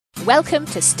Welcome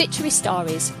to Stitchery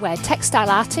Stories, where textile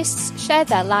artists share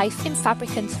their life in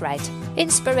fabric and thread,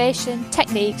 inspiration,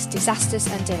 techniques, disasters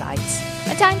and delights.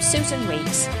 And I'm Susan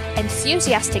Weeks,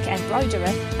 enthusiastic embroiderer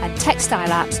and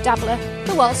textile art dabbler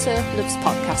who also loves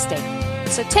podcasting.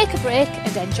 So take a break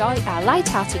and enjoy our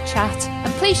light-hearted chat,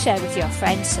 and please share with your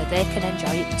friends so they can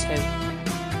enjoy it too.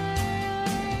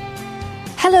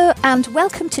 Hello and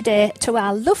welcome today to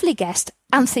our lovely guest,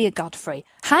 Anthea Godfrey.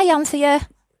 Hi Anthea.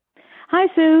 Hi,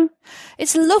 Sue.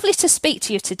 It's lovely to speak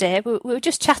to you today. We were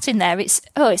just chatting there. It's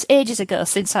ages ago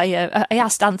since I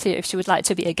asked Anthea if she would like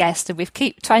to be a guest, and we've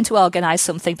keep trying to organise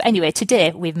something. But anyway,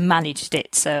 today we've managed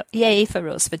it. So yay for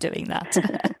us for doing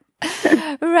that.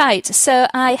 Right. So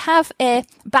I have a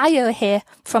bio here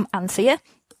from Anthea.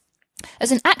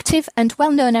 As an active and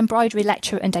well-known embroidery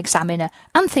lecturer and examiner,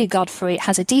 Anthea Godfrey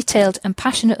has a detailed and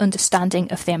passionate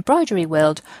understanding of the embroidery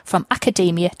world, from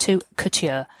academia to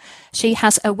couture. She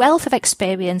has a wealth of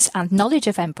experience and knowledge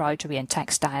of embroidery and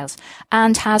textiles,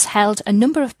 and has held a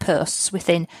number of posts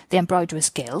within the Embroiderers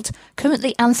Guild.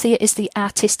 Currently, Anthea is the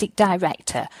artistic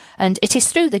director, and it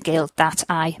is through the Guild that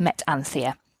I met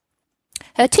Anthea.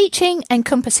 Her teaching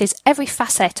encompasses every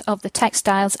facet of the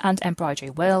textiles and embroidery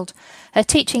world. Her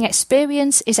teaching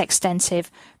experience is extensive: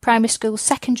 primary school,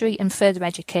 secondary and further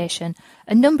education,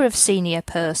 a number of senior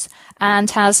posts, and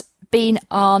has been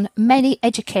on many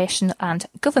educational and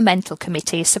governmental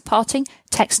committees supporting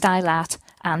textile art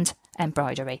and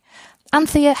embroidery.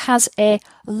 Anthea has a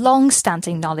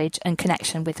long-standing knowledge and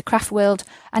connection with the craft world,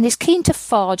 and is keen to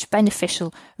forge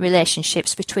beneficial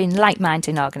relationships between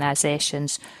like-minded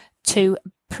organisations to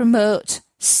promote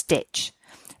stitch.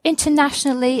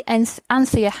 Internationally,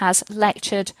 Anthea has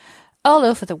lectured all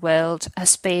over the world,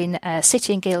 has been a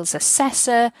City and Guilds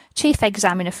assessor, chief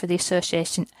examiner for the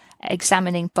Association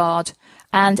Examining Board,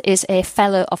 and is a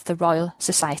fellow of the Royal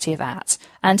Society of Arts.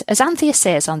 And as Anthea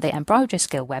says on the Embroiderers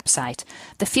Guild website,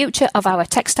 the future of our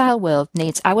textile world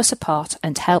needs our support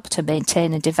and help to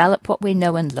maintain and develop what we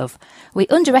know and love. We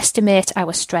underestimate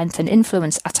our strength and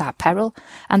influence at our peril,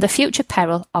 and the future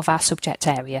peril of our subject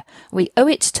area. We owe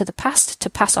it to the past to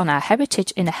pass on our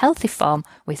heritage in a healthy form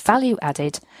with value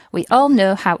added. We all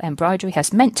know how embroidery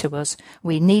has meant to us.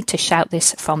 We need to shout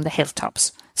this from the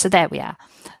hilltops. So there we are.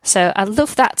 So I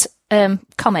love that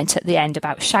comment at the end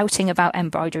about shouting about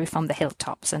embroidery from the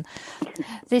hilltops, and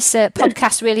this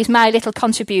podcast really is my little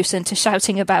contribution to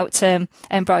shouting about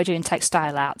embroidery and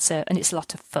textile art, and it's a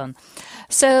lot of fun.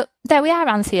 So there we are,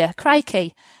 Anthea.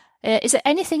 Crikey, is there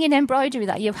anything in embroidery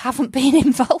that you haven't been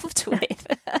involved with?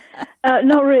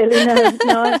 Not really,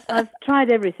 no. I've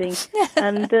tried everything,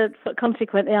 and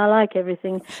consequently I like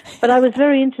everything. But I was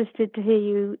very interested to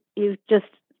hear you just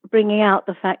bringing out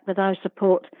the fact that I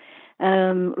support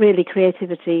really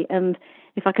creativity. And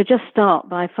if I could just start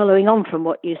by following on from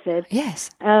what you said. Yes.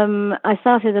 I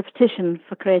started a petition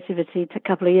for creativity a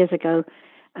couple of years ago,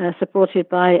 supported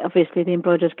by, obviously, the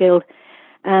Embroiderers Guild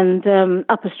and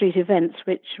Upper Street Events,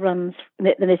 which runs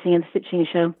the Knitting and Stitching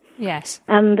Show. Yes.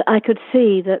 And I could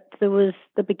see that there was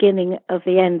the beginning of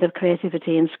the end of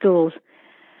creativity in schools.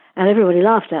 And everybody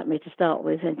laughed at me to start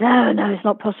with. And, no, it's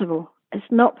not possible. It's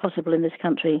not possible in this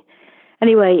country.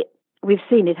 Anyway, we've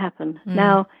seen it happen.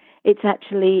 Now it's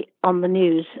actually on the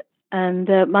news. And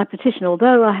my petition,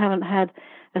 although I haven't had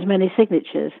as many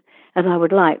signatures as I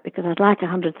would like, because I'd like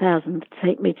 100,000 to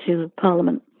take me to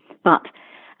Parliament, but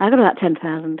I've got about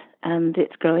 10,000, and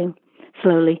it's growing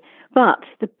slowly. But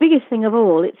the biggest thing of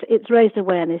all, it's raised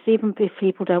awareness, even if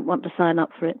people don't want to sign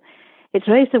up for it. It's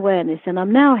raised awareness, and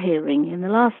I'm now hearing in the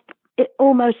last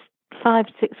almost 5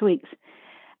 to 6 weeks,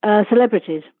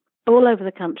 celebrities all over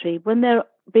the country, when they're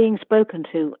being spoken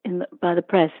to by the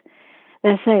press,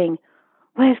 they're saying,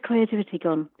 "Where's creativity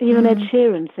gone?" Even Ed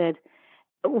Sheeran said,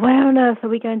 "Where on earth are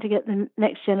we going to get the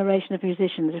next generation of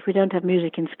musicians if we don't have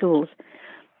music in schools?"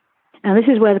 And this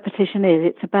is where the petition is.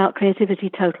 It's about creativity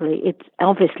totally. It's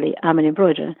obviously, I'm an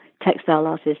embroiderer, textile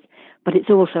artist, but it's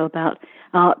also about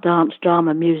art, dance,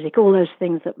 drama, music, all those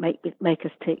things that make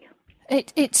us tick.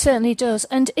 It certainly does.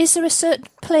 And is there a certain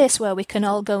place where we can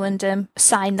all go and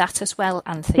sign that as well,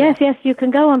 Anthea? Yes, you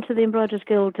can go onto the Embroiderers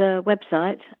Guild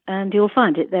website and you'll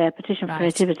find it there, Petition for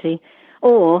Creativity.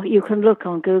 Or you can look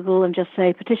on Google and just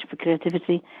say Petition for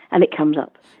Creativity and it comes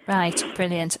up. Right,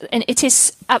 brilliant. And it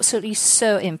is absolutely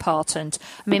so important.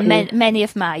 I mean, many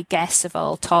of my guests have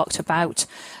all talked about,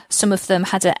 some of them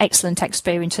had an excellent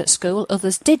experience at school,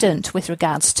 others didn't, with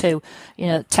regards to,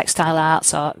 textile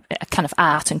arts or kind of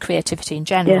art and creativity in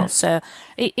general. Yeah. So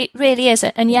it really is.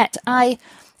 And yet I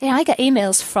get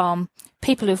emails from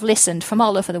people who've listened from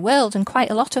all over the world, and quite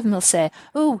a lot of them will say,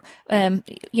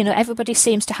 everybody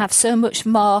seems to have so much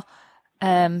more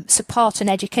support and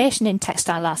education in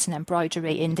textile art and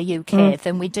embroidery in the UK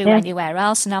than we do anywhere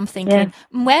else. And I'm thinking,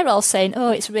 we're all saying,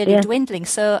 oh, it's really dwindling.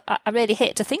 So I really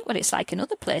hate to think what it's like in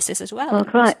other places as well. Well,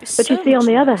 right. But you see, on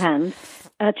the other hand,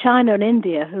 China and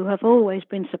India, who have always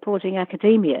been supporting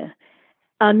academia,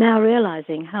 are now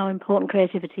realizing how important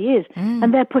creativity is.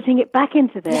 And they're putting it back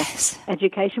into their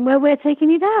education where we're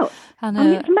taking it out. I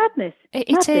know. It's madness.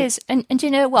 It is. And you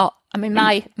know what? I mean,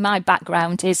 my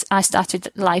background is I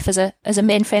started life as a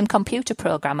mainframe computer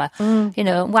programmer. You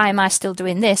know, why am I still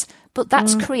doing this? But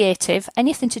that's creative.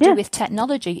 Anything to do with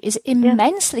technology is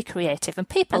immensely creative. And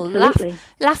people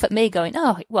laugh at me going,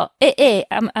 oh, well, A,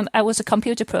 I was a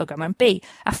computer programmer, and B,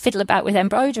 I fiddle about with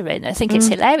embroidery. And I think it's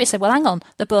hilarious. Well, hang on,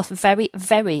 they're both very,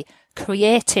 very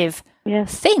creative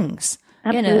things.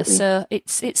 Absolutely. You know, so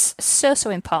it's so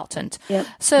important.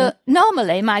 So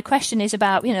normally my question is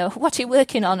about, you know, what are you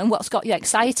working on and what's got you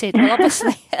excited? Well,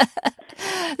 obviously,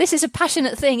 this is a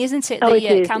passionate thing, isn't it?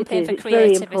 The campaign for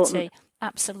creativity.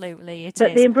 Absolutely, it is.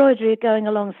 But the embroidery going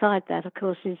alongside that, of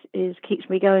course, is keeps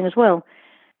me going as well.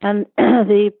 And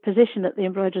the position at the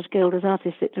Embroiderers Guild as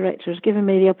artistic director has given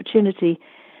me the opportunity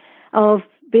of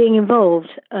being involved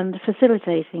and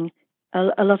facilitating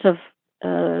a lot of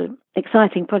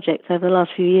exciting projects over the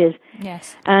last few years.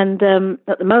 Yes. And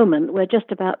at the moment, we're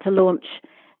just about to launch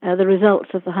the results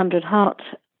of the 100 Heart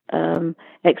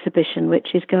exhibition, which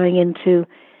is going into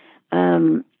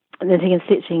knitting and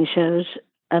stitching shows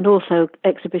and also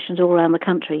exhibitions all around the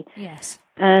country. Yes.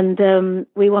 And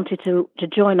we wanted to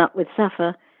join up with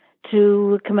SAFA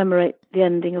to commemorate the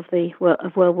ending of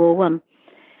World War One.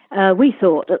 We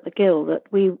thought at the Guild that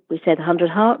we said 100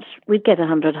 hearts, we'd get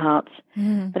 100 hearts,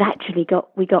 but actually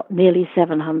we got nearly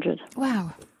 700.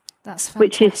 Wow, that's fantastic.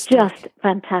 Which is just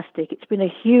fantastic. It's been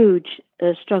a huge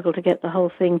struggle to get the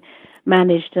whole thing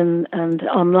managed and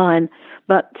online,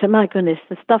 but my goodness,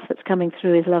 the stuff that's coming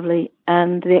through is lovely,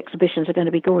 and the exhibitions are going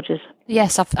to be gorgeous.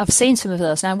 Yes, I've seen some of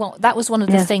those. Now, that was one of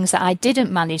the things that I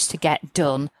didn't manage to get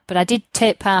done, but I did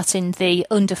take part in the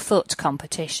underfoot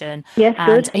competition. Yes,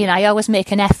 and, good. you know, I always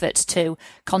make an effort to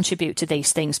contribute to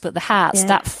these things, but the hearts,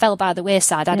 that fell by the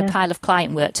wayside. I had a pile of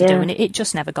client work to do, and it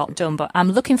just never got done. But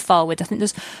I'm looking forward. I think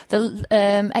there's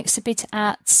the exhibit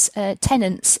at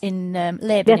Tennant's in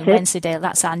Labour in Wensleydale.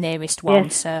 That's our nearest one.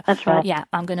 Yes, so that's right. Yeah,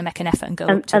 I'm going to make an effort and go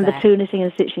up to and there. the two knitting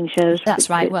and stitching shows. That's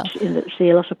right. Well, see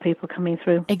a lot of people coming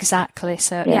through. Exactly.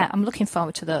 So I'm looking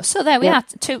forward to those. So there we are,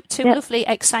 two lovely,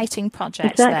 exciting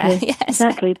projects there. Yes.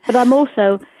 Exactly. But I'm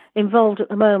also involved at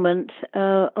the moment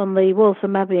on the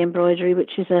Waltham Abbey embroidery,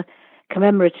 which is a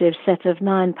commemorative set of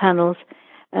 9 panels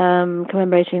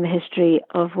commemorating the history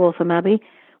of Waltham Abbey,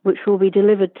 which will be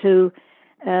delivered to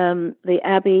the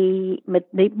Abbey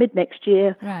mid next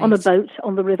year on a boat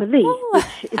on the River Lee,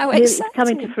 which is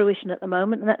coming to fruition at the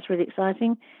moment, and that's really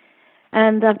exciting.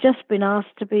 And I've just been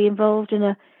asked to be involved in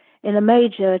a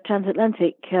major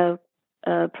transatlantic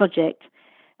project,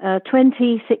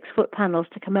 26-foot panels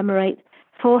to commemorate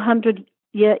 400th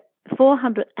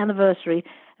anniversary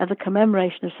of the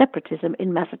commemoration of separatism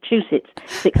in Massachusetts,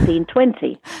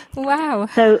 1620. Wow!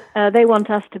 So they want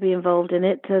us to be involved in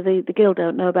it. The Guild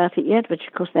don't know about it yet, which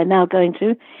of course they're now going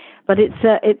to. But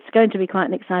it's going to be quite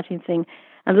an exciting thing,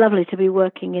 and lovely to be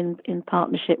working in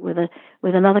partnership with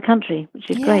another country,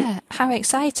 which is great. How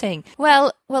exciting!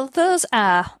 Well, those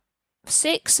are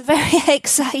 6 very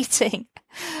exciting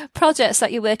projects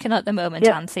that you're working on at the moment,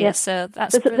 Anthea. So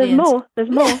that's brilliant.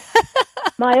 There's more.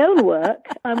 My own work,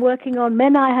 I'm working on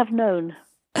Men I Have Known.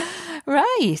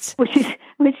 Right.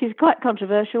 Which is quite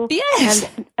controversial. Yes.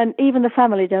 And even the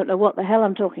family don't know what the hell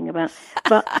I'm talking about.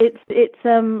 But it's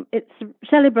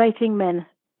celebrating men.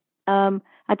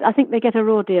 I think they get a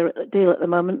raw deal at the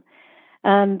moment.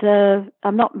 And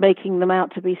I'm not making them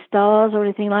out to be stars or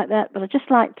anything like that, but I just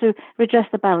like to redress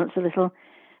the balance a little,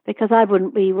 because I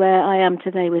wouldn't be where I am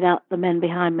today without the men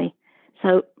behind me.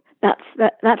 So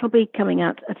that'll be coming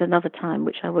out at another time,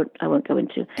 which I won't go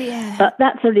into. Yeah. But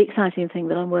that's a really exciting thing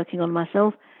that I'm working on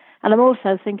myself. And I'm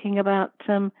also thinking about,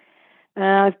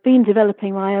 I've been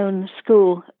developing my own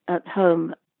school at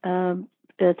home,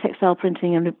 textile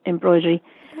printing and embroidery.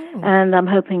 And I'm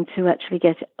hoping to actually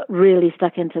get really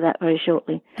stuck into that very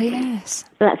shortly. Yes.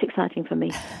 So that's exciting for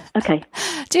me. Okay.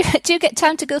 Do you get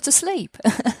time to go to sleep?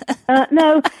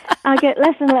 No, I get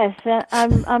less and less.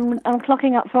 I'm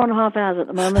clocking up 4.5 hours at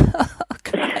the moment. Oh,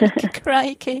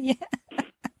 crikey.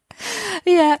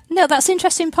 Yeah, no, that's an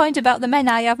interesting point about the men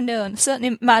I have known.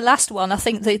 Certainly, my last one, I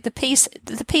think the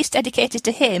piece dedicated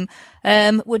to him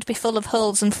would be full of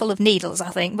holes and full of needles. I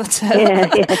think, but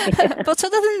but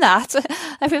other than that,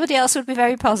 everybody else would be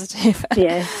very positive.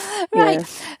 Yeah,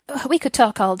 Right. We could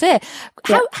talk all day.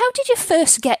 How did you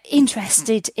first get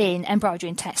interested in embroidery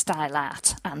and textile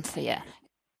art, Anthea?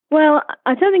 Well,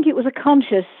 I don't think it was a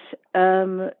conscious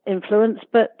influence,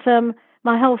 but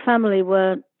my whole family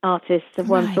were artists of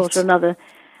one sort or another.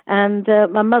 And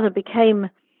my mother became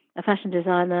a fashion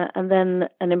designer and then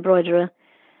an embroiderer.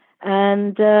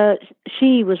 And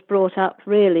she was brought up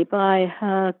really by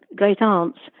her great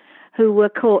aunts who were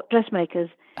court dressmakers.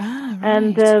 Ah,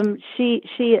 right. And she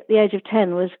at the age of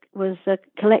 10 was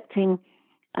collecting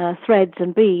threads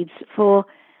and beads for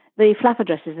the flapper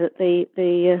dresses that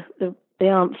the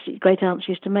great aunts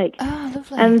used to make. Oh,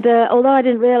 lovely. And although I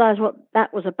didn't realise what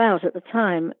that was about at the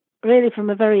time, really from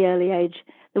a very early age,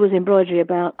 there was embroidery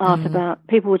about, art about,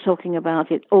 people were talking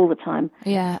about it all the time.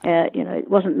 Yeah. It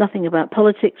wasn't nothing about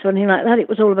politics or anything like that. It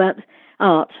was all about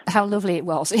art. How lovely it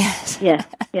was, yes. Yeah.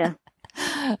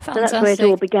 Fantastic. So that's where it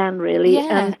all began, really.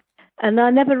 Yeah. And I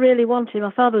never really wanted,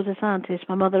 my father was a scientist,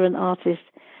 my mother an artist,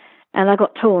 and I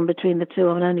got torn between the two.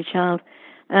 I'm an only child.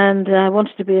 And I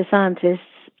wanted to be a scientist,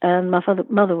 and my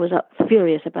mother was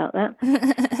furious about that.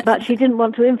 But she didn't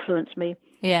want to influence me.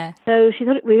 Yeah. So she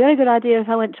thought it would be a very good idea if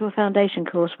I went to a foundation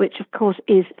course, which of course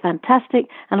is fantastic.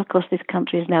 And of course this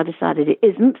country has now decided it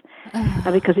isn't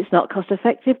because it's not cost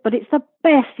effective, but it's the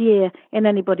best year in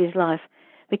anybody's life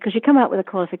because you come out with a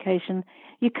qualification,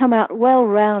 you come out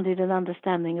well-rounded and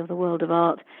understanding of the world of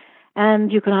art,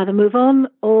 and you can either move on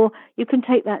or you can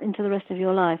take that into the rest of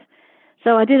your life.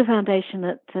 So I did a foundation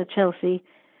at Chelsea,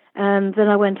 and then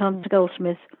I went on to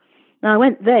Goldsmiths. Now I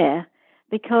went there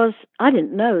because I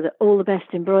didn't know that all the best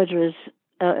embroidery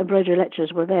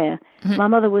lecturers were there. Mm-hmm. My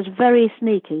mother was very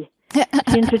sneaky.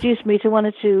 She introduced me to one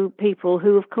or two people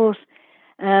who, of course,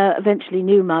 eventually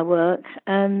knew my work,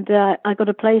 and I got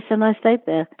a place and I stayed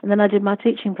there. And then I did my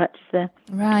teaching practice there.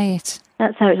 Right.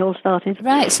 That's how it all started.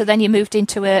 Right, so then you moved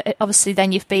into obviously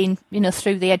then you've been,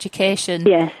 through the education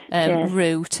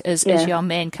route as your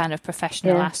main kind of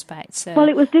professional aspect. So. Well,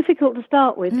 it was difficult to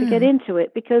start with to get into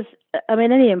it because,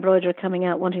 any embroiderer coming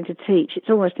out wanting to teach, it's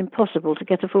almost impossible to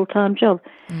get a full-time job.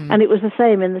 And it was the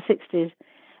same in the 60s.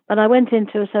 But I went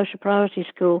into a social priority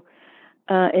school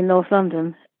in North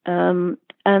London, and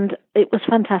it was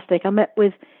fantastic. I met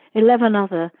with 11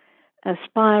 other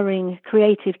aspiring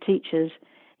creative teachers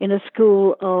in a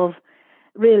school of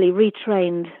really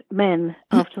retrained men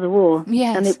after the war.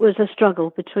 Yes. And it was a struggle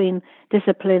between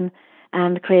discipline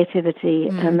and creativity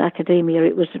and academia.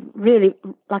 It was really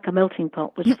like a melting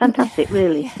pot. It was fantastic,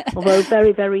 really, although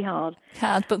very, very hard.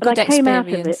 Hard, but good I came experience. out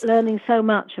of it learning so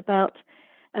much about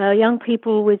young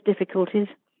people with difficulties,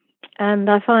 and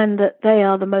I find that they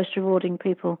are the most rewarding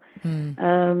people.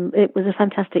 It was a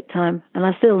fantastic time, and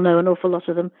I still know an awful lot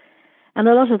of them. And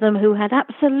a lot of them who had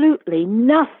absolutely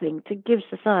nothing to give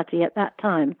society at that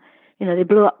time. They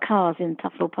blew up cars in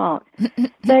Tufnell Park.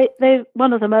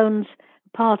 One of them owns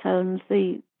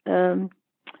the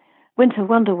Winter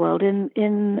Wonderworld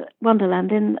in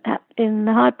Wonderland in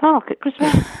Hyde Park at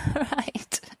Christmas.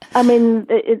 Right.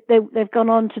 They've gone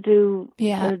on to do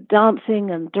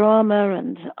dancing and drama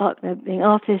and being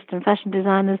artists and fashion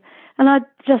designers. And I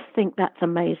just think that's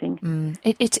amazing.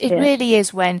 It really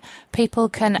is when people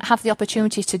can have the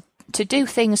opportunity to do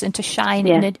things and to shine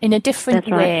in a different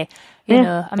way.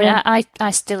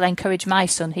 I still encourage my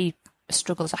son. He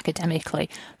struggles academically,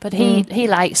 but he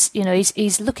likes,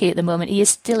 he's lucky at the moment. He is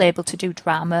still able to do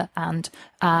drama and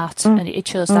art, and he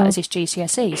chose that as his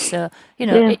GCSE. So,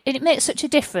 it makes such a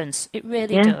difference. It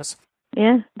really does.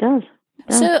 Yeah, it does.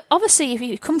 So obviously, if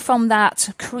you come from that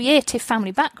creative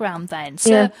family background, then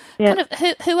kind of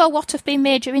who or what have been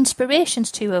major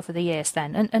inspirations to you over the years,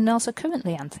 then, and also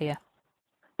currently, Anthea?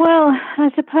 Well,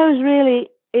 I suppose really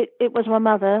it was my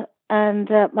mother and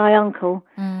my uncle,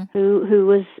 who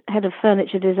was head of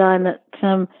furniture design at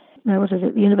the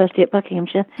University at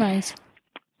Buckinghamshire. Right.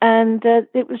 And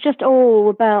it was just all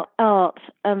about art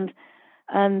and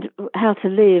how to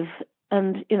live,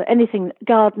 and anything,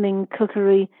 gardening,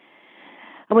 cookery.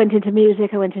 I went into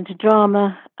music, I went into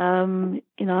drama. I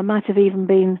might have even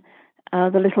been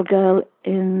the little girl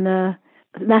in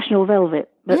National Velvet,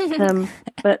 but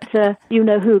you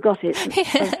know who got it.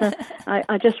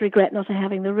 I just regret not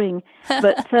having the ring.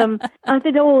 But I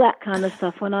did all that kind of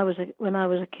stuff when I was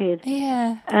a kid.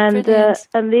 Yeah, and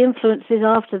the influences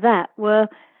after that were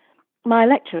my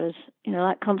lecturers,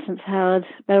 like Constance Howard,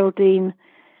 Beryl Dean,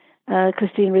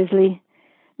 Christine Risley.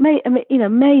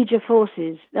 major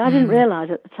forces. I didn't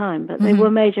realise at the time, but they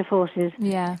were major forces.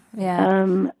 Yeah.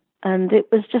 And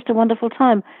it was just a wonderful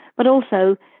time. But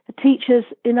also the teachers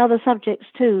in other subjects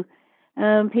too,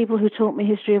 people who taught me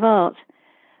history of art.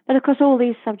 But of course, all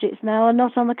these subjects now are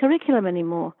not on the curriculum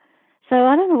anymore. So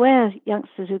I don't know where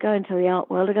youngsters who go into the art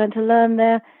world are going to learn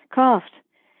their craft.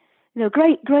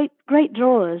 Great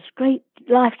drawers, great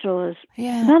life drawers.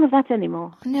 Yeah. None of that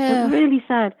anymore. No. It's really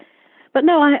sad. But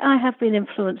no, I have been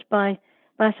influenced by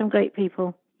some great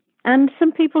people. And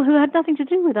some people who had nothing to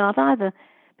do with art either.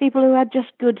 People who had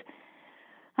just good,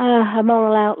 a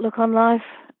moral outlook on life,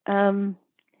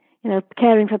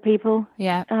 caring for people.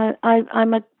 Yeah.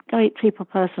 I'm a great people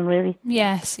person, really.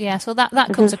 Yes. So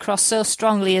that comes across so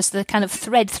strongly as the kind of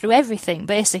thread through everything.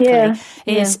 Basically,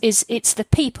 is it's the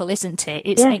people, isn't it?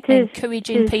 It's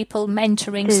encouraging people,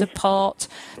 mentoring, support,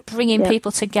 bringing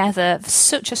people together.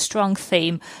 Such a strong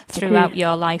theme throughout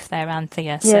your life there,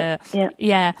 Anthea.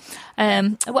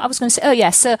 What I was going to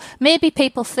say, so maybe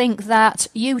people think that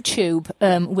YouTube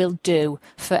will do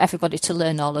for everybody to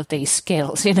learn all of these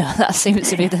skills. That seems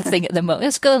to be the thing at the moment.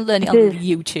 Let's go and learn it on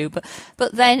YouTube.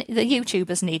 But then the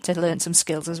YouTubers need to learn some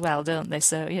skills as well, don't they?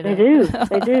 So they do.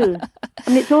 I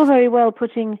mean, it's all very well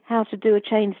putting how to do a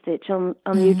chain stitch on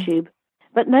YouTube,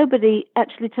 but nobody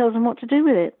actually tells them what to do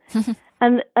with it.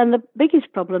 and the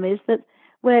biggest problem is that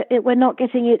we're not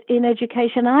getting it in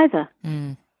education either.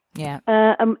 Yeah.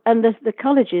 And the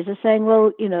colleges are saying,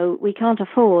 well, we can't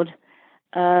afford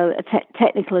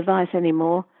technical advice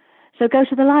anymore, so go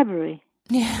to the library.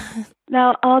 Yeah.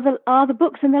 Now, are the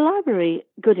books in the library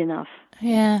good enough?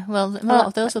 Yeah, well, a lot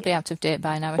of those will be out of date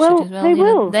by now, well, as well. They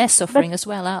will. They're suffering as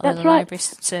well, aren't they, the library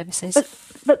services?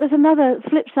 But there's another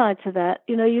flip side to that.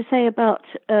 You say about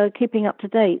keeping up to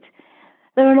date.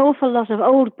 There are an awful lot of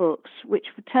old books which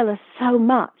would tell us so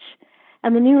much.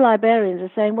 And the new librarians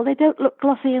are saying, well, they don't look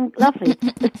glossy and lovely.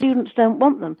 The students don't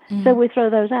want them, so we throw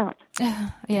those out.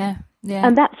 Yeah.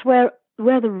 And that's where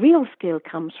the real skill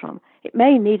comes from. It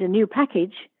may need a new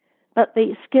package, but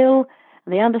the skill,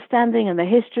 the understanding and the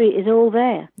history is all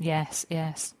there. Yes,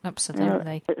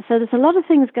 absolutely. So there's a lot of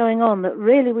things going on that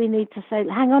really we need to say,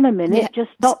 hang on a minute, just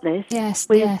stop this. Yes,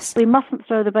 We mustn't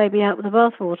throw the baby out with the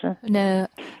bathwater. No,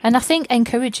 and I think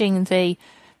encouraging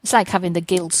it's like having the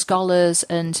guild scholars,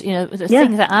 and the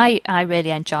thing that I really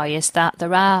enjoy is that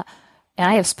I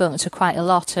have spoken to quite a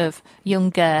lot of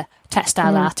younger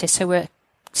textile artists who are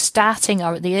starting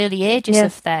or at the early ages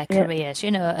of their careers,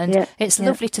 and it's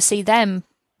lovely to see them,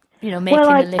 making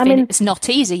a living. I mean, it's not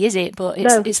easy, is it? But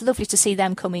it's lovely to see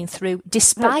them coming through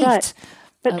despite. Right.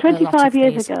 But 25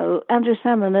 years ago, Andrew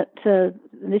Salmon at the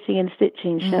Knitting and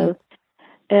Stitching show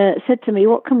said to me,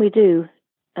 "What can we do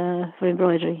for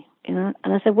embroidery?" And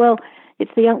I said, "Well,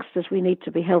 it's the youngsters we need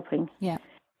to be helping." Yeah.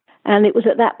 And it was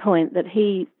at that point that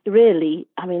he really,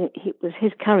 it was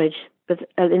his courage that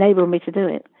enabled me to do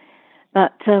it.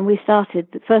 But we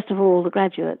started, first of all, the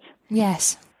graduates.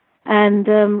 Yes. And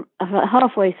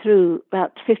halfway through,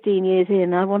 about 15 years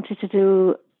in, I wanted to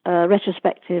do a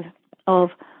retrospective of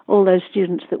all those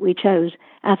students that we chose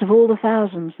out of all the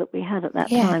thousands that we had at that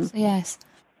time. Yes.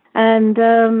 And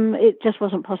it just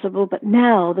wasn't possible. But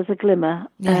now there's a glimmer.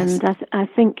 Yes. And I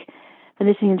think the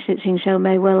Knitting and Stitching show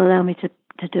may well allow me to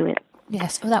do it.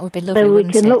 Yes, well, that would be lovely, so we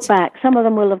wouldn't can it? look back. Some of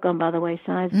them will have gone by the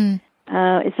wayside.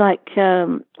 It's like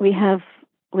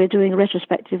we're doing a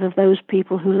retrospective of those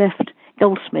people who left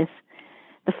Goldsmith,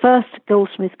 the first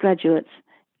Goldsmith graduates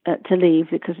to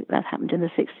leave, because that happened in the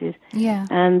 60s. Yeah.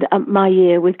 And my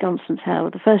year with Constance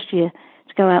Howard, the first year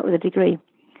to go out with a degree.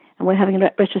 And we're having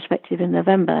a retrospective in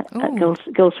November at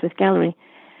Goldsmith Gallery.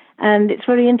 And it's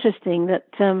very interesting that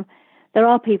there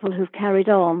are people who've carried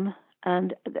on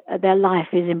and their life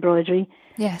is embroidery.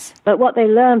 Yes. But what they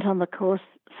learned on the course,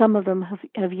 some of them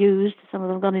have used, some of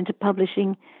them have gone into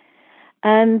publishing.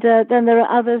 And then there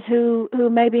are others who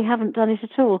maybe haven't done it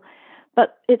at all.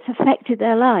 But it's affected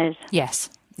their lives. Yes,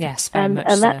 very much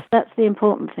so. And that's the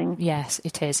important thing. Yes,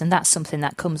 it is. And that's something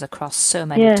that comes across so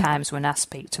many times when I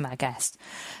speak to my guests.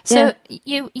 So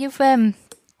you've you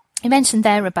mentioned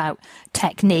there about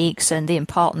techniques and the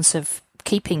importance of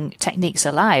keeping techniques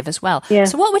alive as well. Yeah.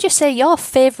 So what would you say are your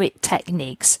favourite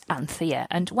techniques, Anthea,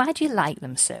 and why do you like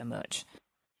them so much?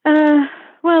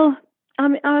 Well,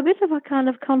 I'm a bit of a kind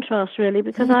of contrast, really,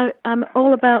 because I'm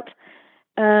all about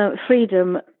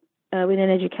freedom within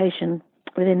education,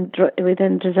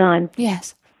 within design.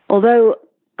 Yes. Although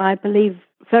I believe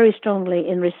very strongly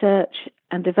in research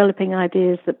and developing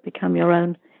ideas that become your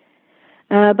own.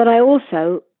 But I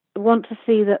also want to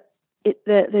see that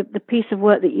the piece of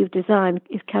work that you've designed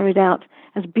is carried out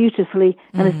as beautifully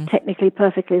and as technically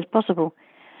perfectly as possible.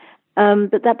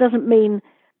 But that doesn't mean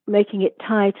making it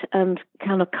tight and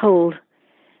kind of cold.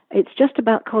 It's just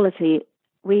about quality.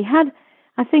 We had,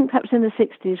 I think perhaps in the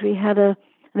 60s, we had an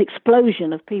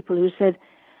explosion of people who said,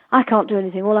 I can't do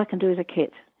anything, all I can do is a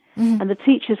kit. And the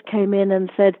teachers came in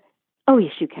and said, oh,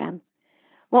 yes, you can.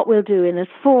 What we'll do in a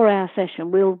 4-hour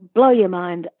session, we'll blow your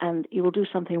mind and you will do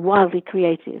something wildly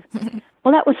creative.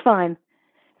 Well, that was fine,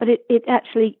 but it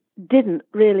actually didn't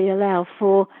really allow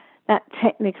for that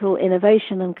technical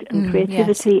innovation and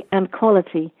creativity and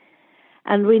quality.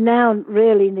 And we now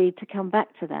really need to come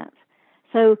back to that.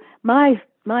 So my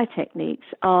techniques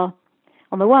are,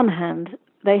 on the one hand,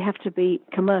 they have to be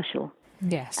commercial.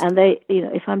 Yes. And they,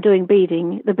 if I'm doing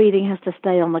beading, the beading has to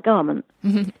stay on the garment.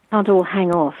 Can't all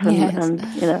hang off.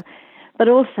 And but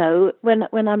also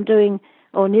when I'm doing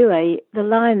ornue, the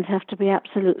lines have to be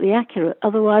absolutely accurate.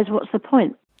 Otherwise, what's the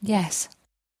point? Yes.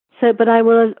 So, but I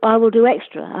will do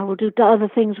extra. I will do other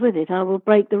things with it. I will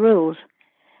break the rules,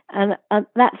 and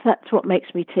that's what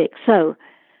makes me tick. So,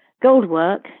 gold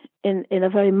work in a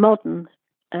very modern,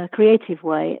 creative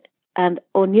way, and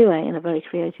ornue in a very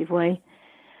creative way.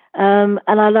 And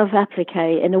I love applique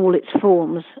in all its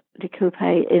forms,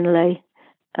 découpé, inlay,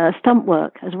 stump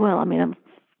work as well. I mean, I'm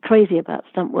crazy about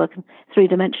stump work and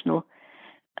three-dimensional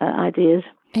ideas.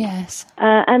 Yes.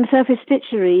 And surface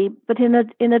stitchery, but in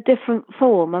a different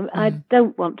form. I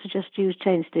don't want to just use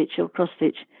chain stitch or cross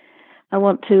stitch. I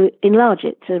want to enlarge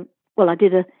it to, I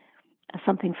did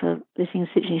something for Listening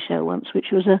and Stitching Show once, which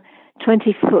was a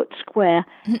 20-foot square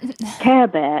Care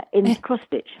Bear in cross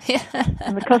stitch.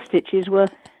 And the cross stitches were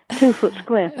 2-foot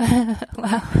square.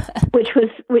 Wow.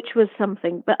 Which was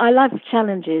something. But I love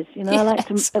challenges, I like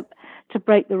to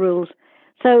break the rules.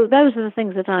 So those are the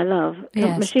things that I love.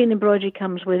 Yes. Machine embroidery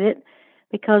comes with it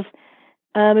because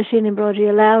machine embroidery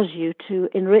allows you to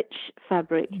enrich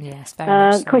fabric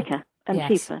quicker and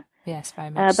cheaper. Yes, very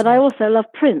much But I also love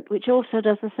print, which also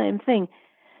does the same thing.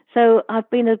 So I've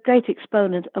been a great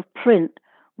exponent of print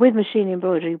with machine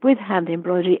embroidery, with hand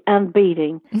embroidery and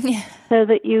beading, so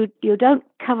that you don't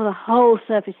cover the whole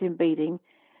surface in beading.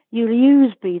 You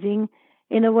use beading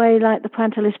in a way like the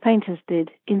pointillist painters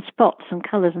did, in spots and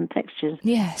colours and textures.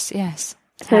 Yes, yes.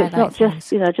 So it's not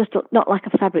just, not like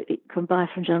a fabric that you can buy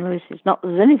from John Lewis's. Not that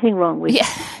there's anything wrong with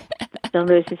John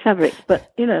Lewis's fabrics,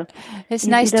 but, it's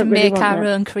nice to make our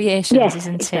own creations,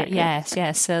 isn't exactly. it?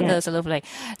 Yes. So those are lovely.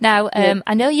 Now,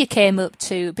 I know you came up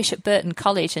to Bishop Burton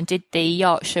College and did the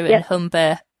Yorkshire and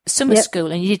Humber summer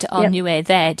school, and you did ornue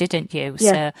there, didn't you?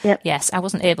 So, yes, I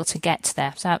wasn't able to get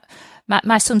there. So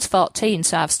my son's 14,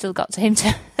 so I've still got him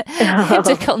to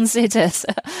to consider. So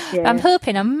I'm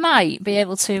hoping I might be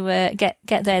able to get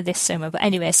there this summer. But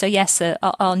anyway, so yes,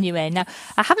 ornue. Now,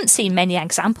 I haven't seen many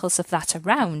examples of that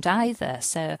around either,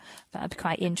 so that'd be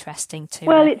quite interesting too.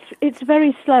 Well, it's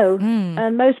very slow,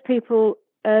 and most people,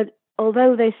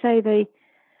 although they say they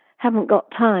haven't got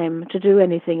time to do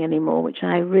anything anymore, which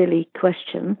I really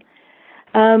question,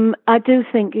 I do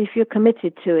think if you're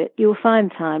committed to it, you'll find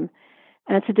time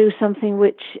to do something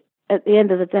which, at the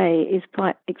end of the day, is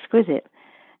quite exquisite.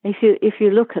 If you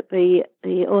look at the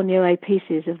ornue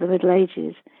pieces of the Middle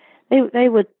Ages,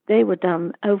 they were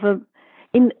done over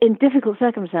in difficult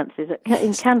circumstances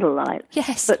in candlelight.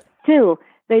 Yes, but still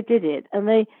they did it, and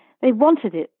they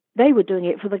wanted it. They were doing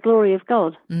it for the glory of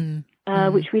God,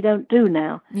 which we don't do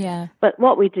now. Yeah. But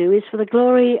what we do is for the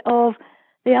glory of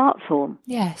the art form.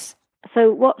 Yes.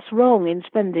 So what's wrong in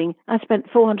spending? I spent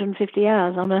 450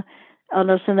 hours on an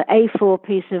A4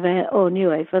 piece of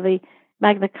ornue for the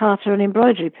Magna Carta and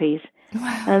embroidery piece.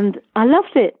 Wow. And I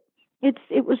loved it.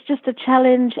 It was just a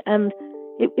challenge, and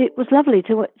it was lovely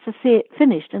to see it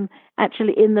finished and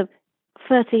actually in the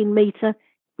 13-meter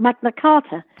Magna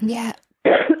Carta. Yeah.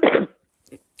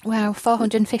 Wow,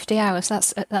 450 hours.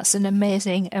 That's an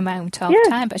amazing amount of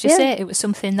time. But as you say, it was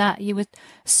something that you were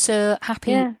so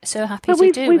happy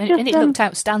to do, and it looked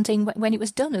outstanding when it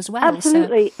was done as well.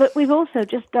 Absolutely. So. But we've also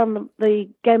just done the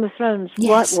Game of Thrones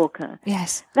White Walker.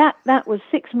 Yes. That was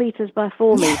 6 meters by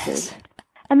 4 meters,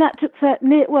 and that took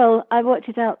I worked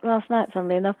it out last night.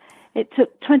 Funnily enough, it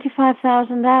took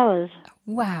 25,000 hours.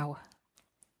 Wow.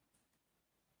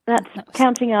 That's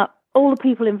counting up all the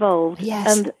people involved.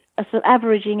 Yes. And sort of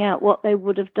averaging out what they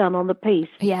would have done on the piece.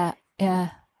 Yeah.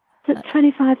 So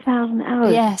 25,000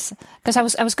 hours. Yes, because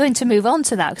I was going to move on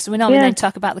to that, because we normally then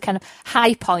talk about the kind of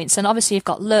high points, and obviously you've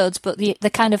got loads, but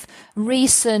the kind of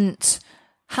recent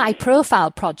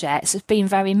high-profile projects have been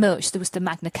very much, there was the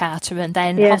Magna Carta, and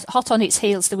then hot on its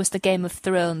heels there was the Game of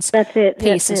Thrones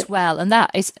piece as well, and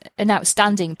that is an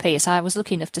outstanding piece. I was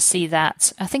lucky enough to see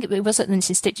that. I think it was at the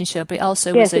Stitching Show, but it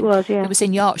also was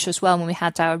in Yorkshire as well when we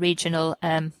had our regional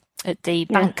at the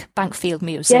Bankfield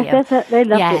Museum. Yes, they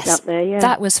loved it up there. Yeah,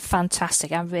 that was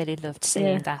fantastic. I really loved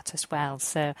seeing that as well.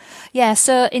 So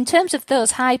so in terms of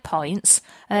those high points,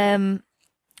 I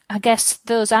guess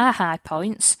those are high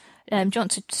points. Do you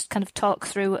want to just kind of talk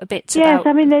through a bit about Yes,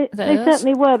 I mean, they those?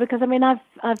 certainly were, because, I mean,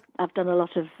 I've done a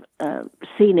lot of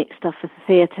scenic stuff for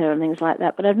theatre and things like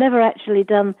that, but I've never actually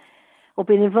done or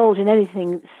been involved in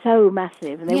anything so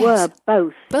massive, and they were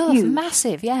both huge.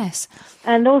 Massive, yes.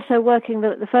 And also working,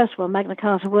 the first one, Magna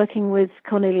Carta, working with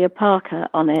Cornelia Parker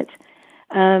on it.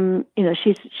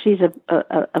 She's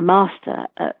a master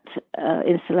at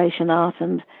installation art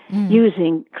and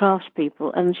using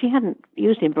craftspeople, and she hadn't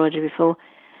used embroidery before,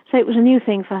 so it was a new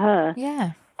thing for her.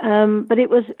 Yeah. But it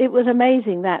was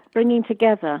amazing, that bringing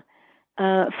together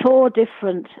 4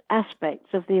 different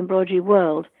aspects of the embroidery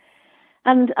world.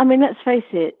 And I mean, let's face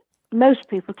it, most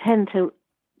people tend to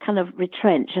kind of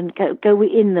retrench and go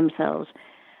within themselves.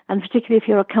 And particularly if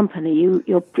you're a company,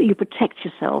 you protect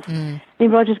yourself. The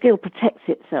Embroiderers Guild protects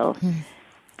itself.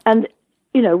 And,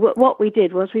 what we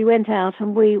did was we went out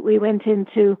and we went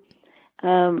into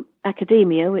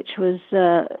academia, which was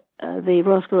the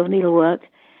Royal School of Needlework.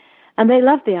 And they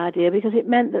loved the idea because it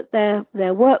meant that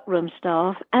their workroom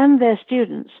staff and their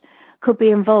students could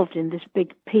be involved in this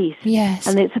big piece. Yes.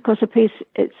 And it's, of course,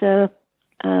 it's a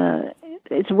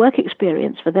work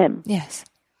experience for them. Yes.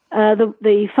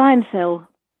 The fine cell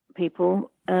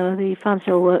people, the fine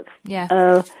cell work,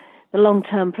 the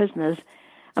long-term prisoners,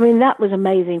 I mean, that was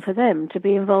amazing for them to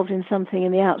be involved in something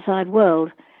in the outside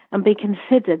world and be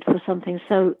considered for something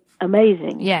so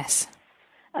amazing. Yes.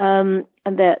 And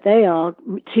they are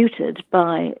tutored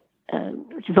by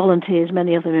volunteers,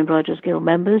 many of them Embroiderers Guild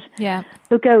members,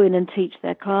 who go in and teach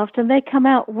their craft, and they come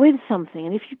out with something.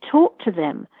 And if you talk to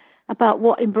them about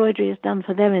what embroidery has done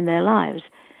for them in their lives,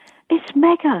 it's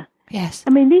mega. Yes. I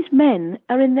mean, these men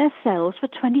are in their cells for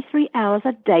 23 hours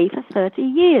a day for 30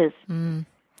 years.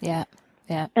 Yeah.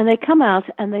 And they come out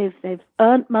and they've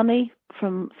earned money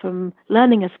from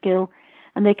learning a skill,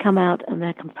 and they come out and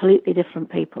they're completely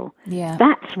different people. Yeah.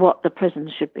 That's what the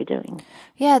prisons should be doing.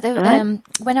 Yeah,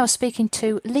 when I was speaking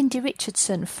to Lindy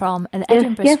Richardson from the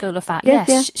Edinburgh School of Art,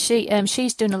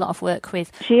 she's doing a lot of work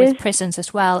with prisons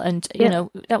as well, and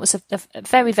that was a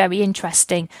very, very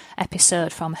interesting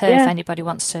episode from her if anybody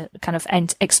wants to kind of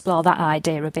explore that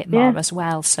idea a bit more as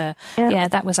well. So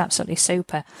that was absolutely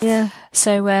super. Yeah.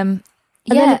 So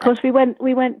and then, of course, we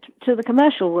went to the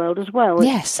commercial world as well.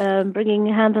 Yes. Bringing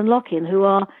Hand and Lock-in, who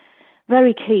are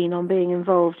very keen on being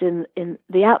involved in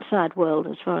the outside world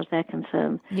as far as they're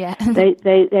concerned. Yeah.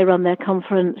 they run their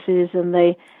conferences, and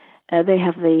they have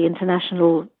the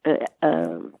international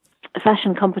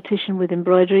fashion competition with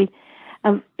embroidery.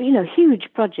 Huge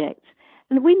projects.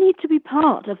 And we need to be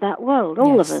part of that world,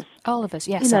 all of us. All of us,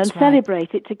 yes, and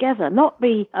celebrate it together, not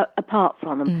be apart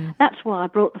from them. That's why I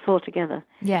brought the 4 together.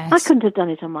 Yes. I couldn't have done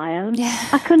it on my own. Yeah.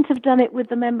 I couldn't have done it with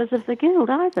the members of the Guild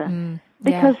either,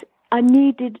 because I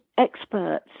needed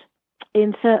experts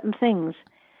in certain things.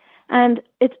 And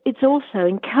it's also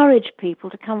encouraged people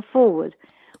to come forward.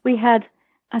 We had,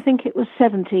 I think it was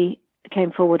 70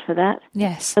 came forward for that.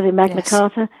 Yes. For the Magna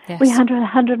Carta. Yes. We had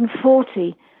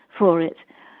 140 for it,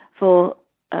 for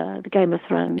the Game of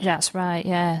Thrones. That's right,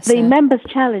 yes. The Members'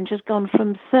 Challenge has gone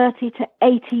from 30 to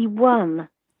 81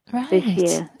 this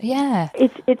year. Yeah.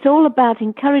 It's all about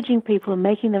encouraging people and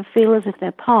making them feel as if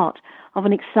they're part of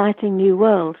an exciting new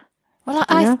world. Well,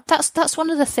 that's one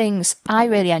of the things I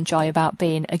really enjoy about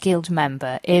being a Guild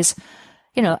member is,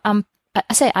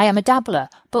 I am a dabbler,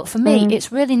 but for me,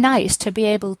 it's really nice to be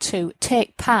able to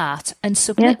take part and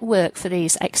submit work for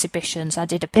these exhibitions. I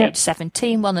did a page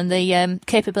 17 one and the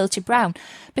Capability Brown,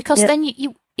 because then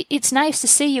it's nice to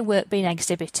see your work being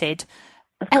exhibited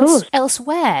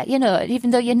elsewhere,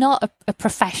 even though you're not a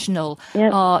professional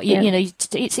or,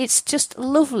 it's just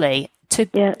lovely to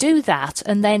do that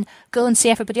and then go and see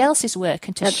everybody else's work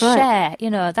and to share.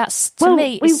 That's, to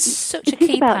me, it's such a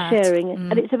key part. It's about sharing,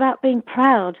 and it's about being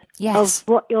proud of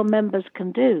what your members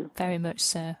can do. Very much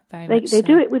so. They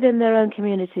do it within their own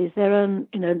communities, their own,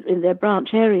 in their branch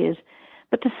areas.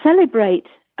 But to celebrate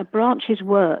a branch's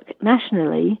work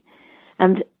nationally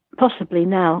and possibly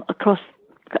now across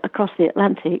the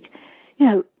Atlantic,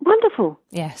 wonderful.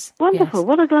 Yes. Wonderful. Yes.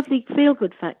 What a lovely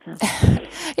feel-good factor.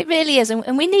 It really is.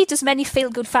 And we need as many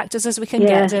feel-good factors as we can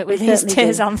get with these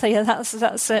days, Anthea.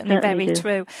 That's certainly very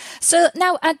true. So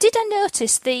now, did I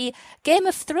notice the Game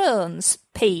of Thrones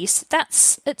piece?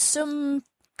 That's at some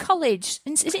college.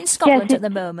 Is it in Scotland at the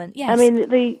moment? Yes. I mean,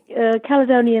 the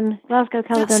Glasgow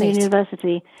Caledonian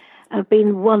University have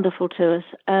been wonderful to us.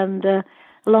 And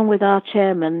along with our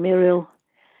chairman, Muriel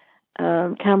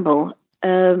Campbell,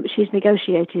 she's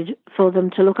negotiated for them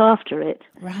to look after it.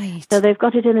 Right. So they've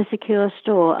got it in a secure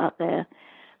store up there.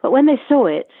 But when they saw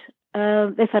it,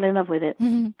 they fell in love with it.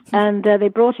 And they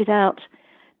brought it out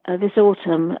this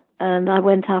autumn, and I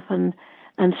went up and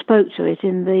spoke to it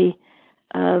in the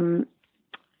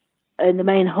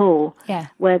main hall,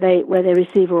 where they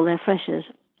receive all their freshers.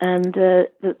 And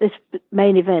this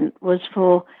main event was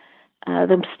for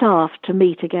the staff to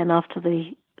meet again after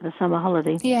the summer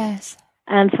holiday. Yes.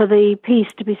 And for the piece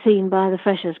to be seen by the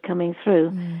freshers coming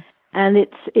through. And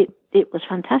it was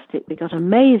fantastic. We got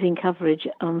amazing coverage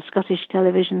on Scottish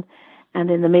television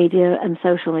and in the media and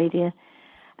social media.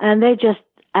 And they just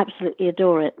absolutely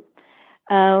adore it,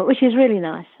 which is really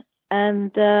nice.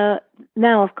 And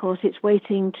now, of course, it's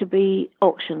waiting to be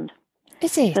auctioned.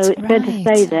 Is it? So it's going to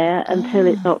stay there until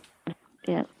it's auctioned.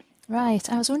 Yeah. Right.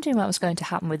 I was wondering what was going to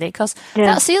happen with it, because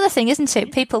that's the other thing, isn't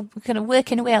it? People kind of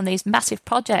working away on these massive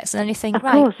projects, and then you think, of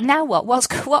right, course. now what? What's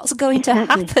going to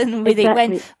happen with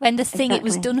it when the thing it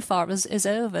was done for is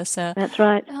over? So that's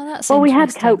right. Oh, that's well, we had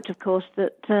interesting. hoped, of course,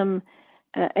 that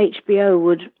HBO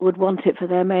would want it for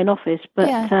their main office, but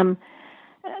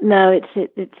no,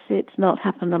 it's not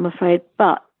happened, I'm afraid.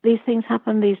 But these things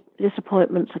happen; these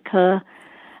disappointments occur.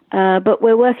 But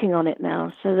we're working on it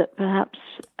now, so that perhaps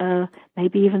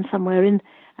maybe even somewhere in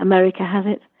America has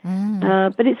it.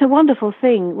 But it's a wonderful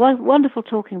thing, wonderful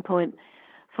talking point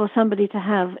for somebody to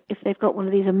have if they've got one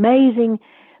of these amazing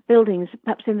buildings,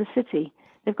 perhaps in the city.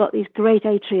 They've got these great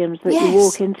atriums that you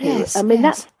walk into. I mean,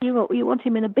 that's you want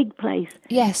him in a big place.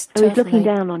 Yes, so he's looking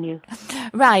down on you.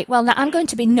 Right. Well, now I'm going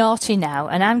to be naughty now,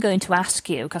 and I'm going to ask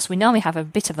you, because we normally have a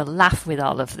bit of a laugh with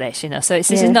all of this, So this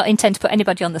is not intended to put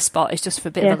anybody on the spot. It's just for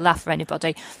a bit of a laugh for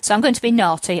anybody. So I'm going to be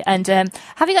naughty. And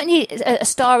have you got a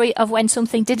story of when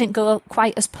something didn't go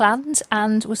quite as planned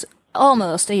and was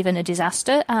almost even a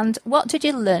disaster? And what did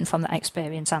you learn from that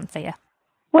experience, Anthea?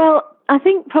 Well, I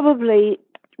think probably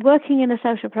working in a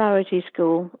social priority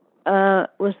school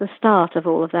was the start of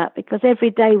all of that, because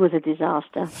every day was a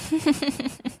disaster.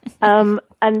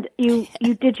 And you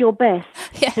did your best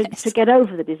to get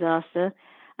over the disaster.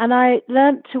 And I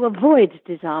learnt to avoid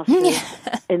disasters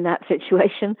in that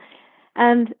situation.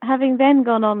 And having then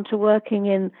gone on to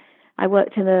I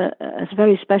worked in a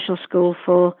very special school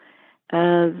for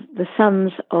the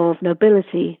sons of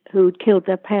nobility who'd killed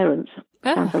their parents.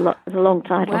 Sounds a long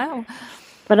title. Wow.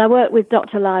 But I worked with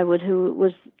Dr. Lywood, who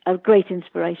was a great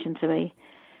inspiration to me.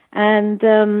 And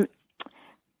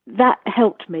that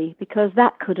helped me, because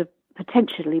that could have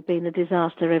potentially been a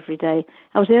disaster every day.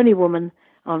 I was the only woman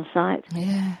on site.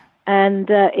 Yeah. And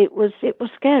it was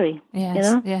scary,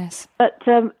 Yes, yes. But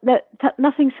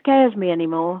nothing scares me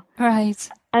anymore. Right.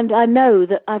 And I know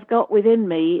that I've got within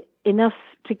me enough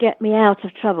to get me out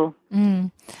of trouble.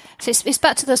 So it's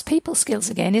back to those people skills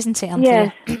again, isn't it,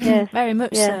 Anthea? Yes. Very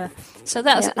much so. So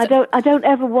that's. I don't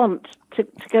ever want to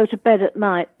go to bed at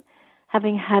night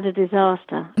having had a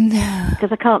disaster. No.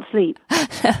 Because I can't sleep.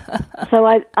 So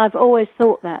I've always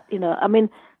thought that, I mean,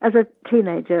 as a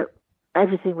teenager,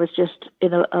 everything was just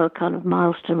in a kind of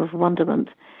maelstrom of wonderment.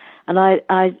 And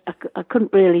I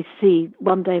couldn't really see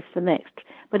one day for the next.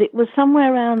 But it was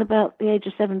somewhere around about the age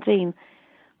of 17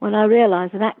 when I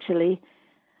realised that actually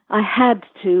I had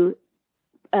to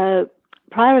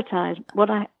prioritise what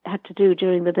I had to do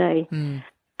during the day. And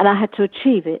I had to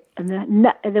achieve it. And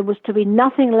there was to be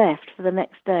nothing left for the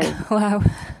next day. Wow.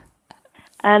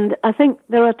 And I think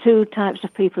there are two types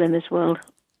of people in this world.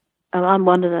 And I'm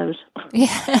one of those.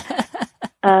 Yeah.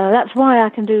 That's why I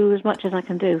can do as much as I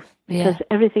can do. Because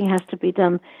everything has to be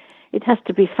done. It has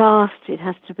to be fast. It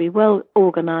has to be well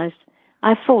organised.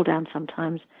 I fall down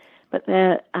sometimes, but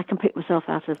I can pick myself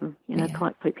out of them,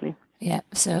 quite quickly. Yeah,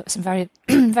 so some very,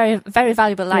 very, very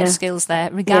valuable life skills there,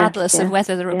 regardless of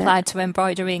whether they're applied to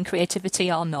embroidery and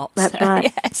creativity or not. That's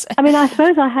right. Yes. I mean, I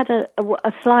suppose I had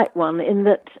a slight one in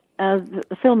that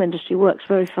the film industry works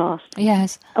very fast.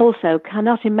 Yes. Also,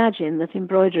 cannot imagine that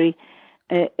embroidery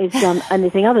is done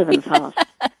anything other than fast.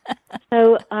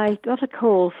 So I got a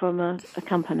call from a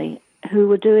company who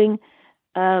were doing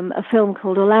a film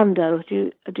called Orlando.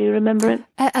 Do you remember it?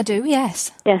 I do,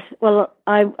 yes. Yes. Well,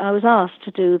 I was asked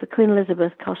to do the Queen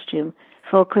Elizabeth costume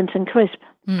for Quentin Crisp.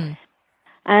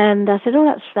 And I said,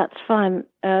 "Oh, that's fine.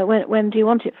 When do you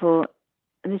want it for?"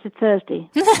 And they said, "Thursday."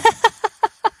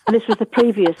 And this was the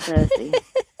previous Thursday.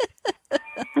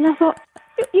 And I thought,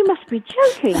 "You must be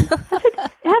joking." I said,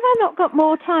 "Have I not got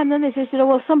more time than this?" He said, "Oh,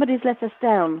 well, somebody's let us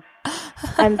down."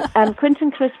 And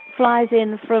Quentin Crisp flies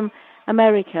in from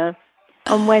America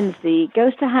on Wednesday,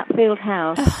 goes to Hatfield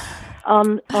House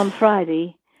on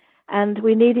Friday, and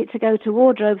we need it to go to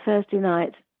wardrobe Thursday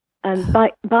night, and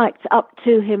biked up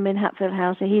to him in Hatfield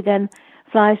House, and he then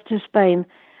flies to Spain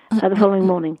the following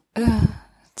morning.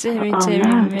 Dearie no,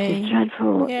 me. this is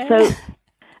dreadful. Yeah. So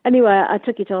anyway, I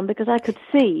took it on because I could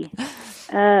see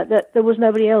that there was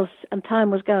nobody else and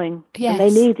time was going. Yes. And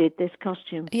they needed this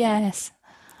costume. Yes.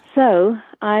 So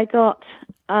I got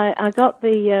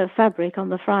the fabric on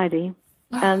the Friday,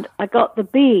 and I got the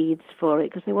beads for it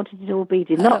because they wanted it all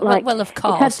beaded. Not well, of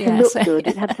course, it had to look good.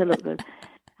 It had to look good.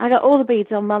 I got all the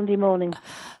beads on Monday morning.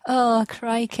 Oh,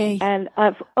 crikey! And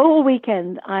all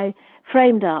weekend I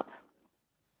framed up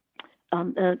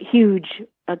huge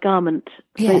garment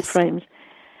frames,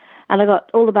 and I got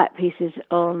all the back pieces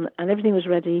on, and everything was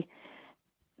ready.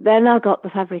 Then I got the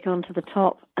fabric onto the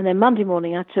top, and then Monday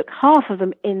morning I took half of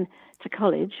them in to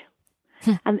college,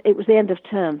 and it was the end of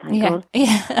term, thank God.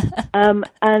 Yeah.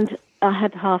 And I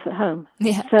had half at home.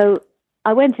 Yeah. So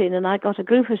I went in and I got a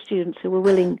group of students who were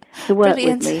willing to work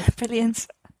with me. Brilliant.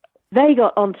 They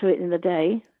got onto it in the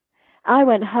day. I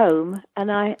went home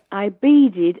and I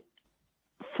beaded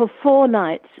for 4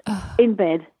 nights in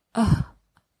bed.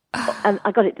 And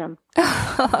I got it done.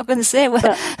 I'm going to say, wow.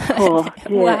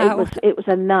 It was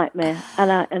a nightmare,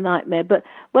 a nightmare. But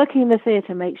working in the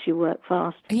theatre makes you work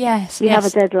fast. Yes, you have a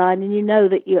deadline, and you know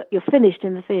that you're finished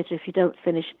in the theatre if you don't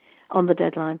finish on the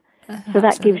deadline. So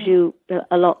that gives you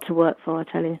a lot to work for, I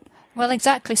tell you. Well,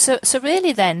 exactly. So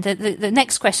really, then the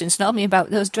next question is normally about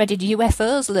those dreaded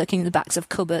UFOs lurking in the backs of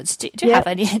cupboards. Do you have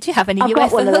any? Do you have any I've UFOs?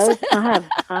 Got one of those. I have.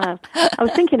 I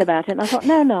was thinking about it, and I thought,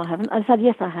 no, I haven't. I said,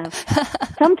 yes, I have.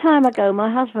 Some time ago, my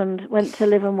husband went to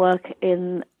live and work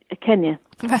in Kenya,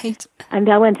 right? And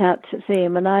I went out to see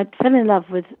him, and I fell in love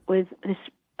with this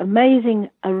amazing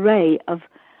array of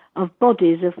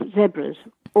bodies of zebras,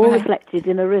 all reflected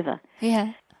in a river.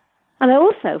 Yeah. And I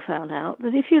also found out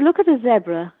that if you look at a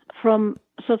zebra from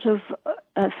sort of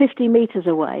 50 metres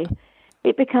away,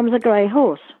 it becomes a grey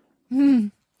horse.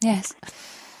 Yes.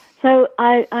 So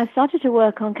I started to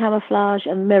work on camouflage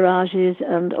and mirages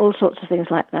and all sorts of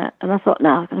things like that. And I thought,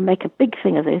 I'm going to make a big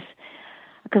thing of this.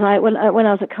 Because when I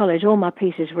was at college, all my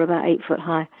pieces were about 8 foot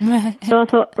high. Right. So I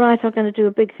thought, I'm going to do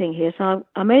a big thing here. So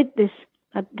I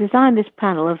designed this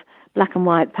panel of black and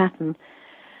white pattern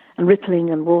and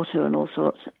rippling and water and all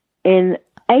sorts in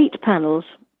 8 panels,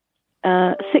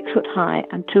 6 foot high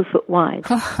and 2 foot wide.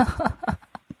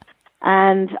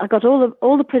 And I got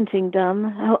all the printing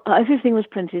done. Everything was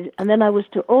printed, and then I was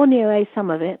to ornure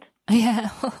some of it,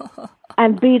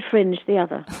 and bead fringe the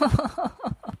other.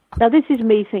 Now this is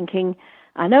me thinking,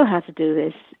 I know how to do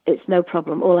this. It's no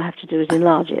problem. All I have to do is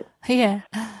enlarge it. Yeah.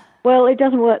 Well, it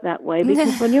doesn't work that way,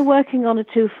 because when you're working on a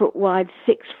 2 foot wide,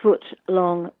 6 foot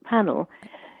long panel,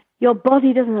 your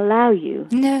body doesn't allow you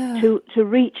to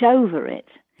reach over it.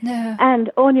 No. And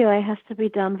ornure has to be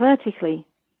done vertically.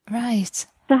 Right.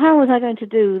 So how was I going to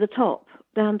do the top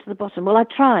down to the bottom? Well, I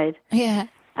tried. Yeah.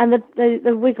 And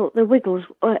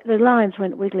the lines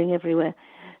went wiggling everywhere.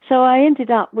 So I ended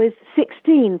up with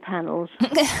 16 panels, so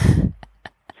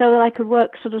that I could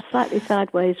work sort of slightly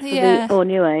sideways for the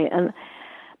ornure.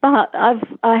 But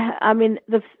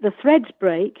the threads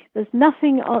break. There's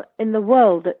nothing in the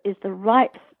world that is the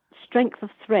right strength of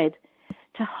thread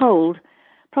to hold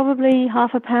probably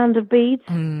half a pound of beads.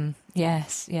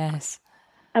 Yes, yes.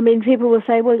 I mean, people will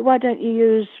say, well, why don't you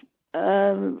use,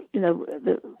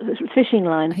 the fishing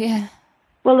line? Yeah.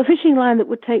 Well, the fishing line that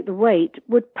would take the weight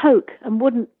would poke and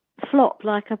wouldn't flop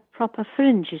like a proper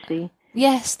fringe, you see.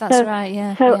 Yes, that's right,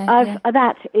 yeah. So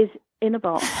that is in a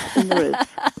box in the roof.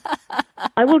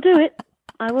 I will do it.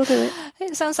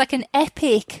 It sounds like an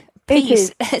epic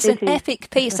piece. It's an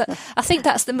epic piece. I think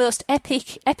that's the most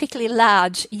epically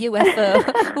large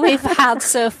UFO we've had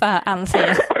so far,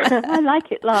 Anthea. I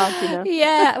like it large, you know.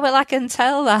 Yeah, well, I can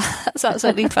tell that. That's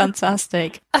absolutely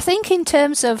fantastic. I think in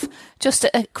terms of just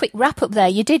a quick wrap up there,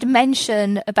 you did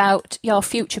mention about your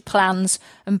future plans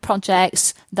and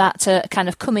projects that are kind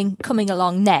of coming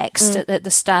along next at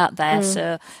the start there.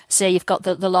 So say you've got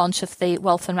the launch of the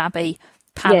Waltham Abbey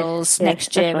panels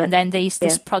next year, right. And then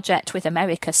this project with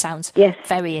America sounds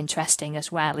very interesting as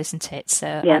well, isn't it? So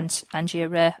and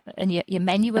your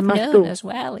menu of known as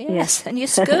well, and your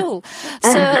school.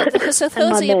 So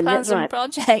those are your plans and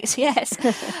projects,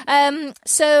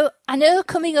 So I know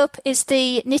coming up is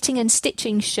the knitting and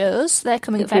stitching shows. They're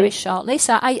coming up very shortly.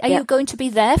 So are you going to be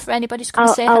there for anybody to come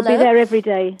and say hello? I'll be there every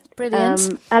day.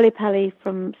 Brilliant. Ali Pally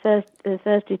from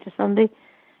Thursday to Sunday.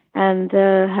 And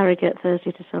Harrogate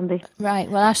Thursday to Sunday. Right.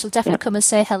 Well, I shall definitely come and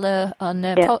say hello on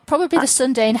probably the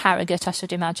Sunday in Harrogate. I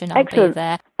should imagine I'll be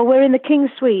there. Well, we're in the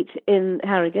King's Suite in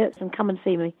Harrogate, and come and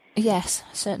see me. Yes,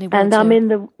 certainly will. And I'm in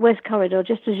the West Corridor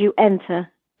just as you enter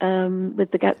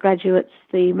with the graduates,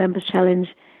 the Members' Challenge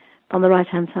on the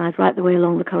right-hand side, right the way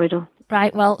along the corridor.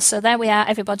 Right, well, so there we are,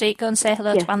 everybody. Go and say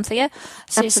hello to Anthea.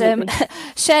 She's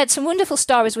shared some wonderful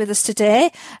stories with us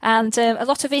today, and a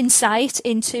lot of insight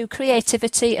into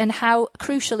creativity and how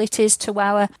crucial it is to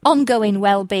our ongoing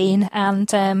well-being.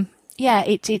 And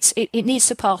it needs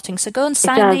supporting. So go and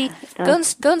sign go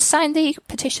and sign the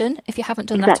petition if you haven't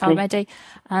done that already,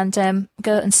 and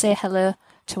go and say hello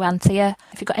to Anthea.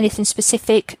 If you've got anything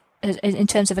specific in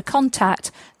terms of a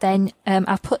contact, then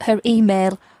I've put her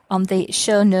email on the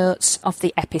show notes of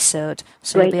the episode,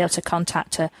 so you'll be able to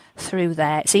contact her through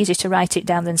there. It's easier to write it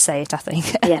down than say it, I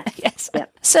think. Yeah. Yes.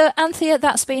 Yep. So, Anthea,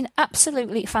 that's been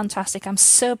absolutely fantastic. I'm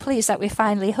so pleased that we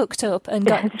finally hooked up and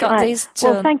got these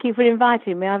done. Well, thank you for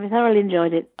inviting me. I've thoroughly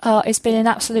enjoyed it. Oh, it's been an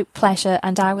absolute pleasure,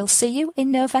 and I will see you in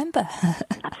November.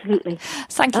 Absolutely.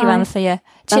 Thank you, Anthea.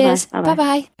 Cheers.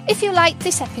 Bye-bye. If you liked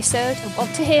this episode and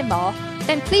want to hear more,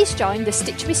 then please join the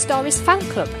Stitchery Stories fan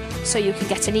club so you can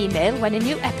get an email when a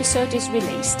new episode is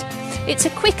released. It's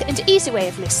a quick and easy way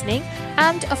of listening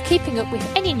and of keeping up with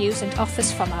any news and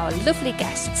offers from our lovely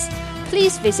guests.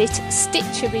 Please visit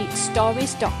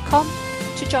stitcherystories.com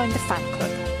to join the fan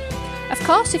club. Of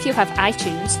course, if you have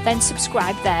iTunes, then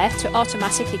subscribe there to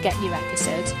automatically get new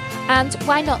episodes, and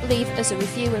why not leave us a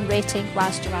review and rating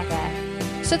whilst you are there.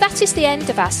 So that is the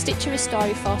end of our Stitchery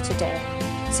story for today.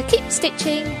 So keep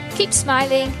stitching, keep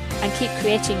smiling, and keep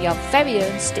creating your very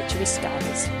own Stitchery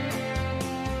stories.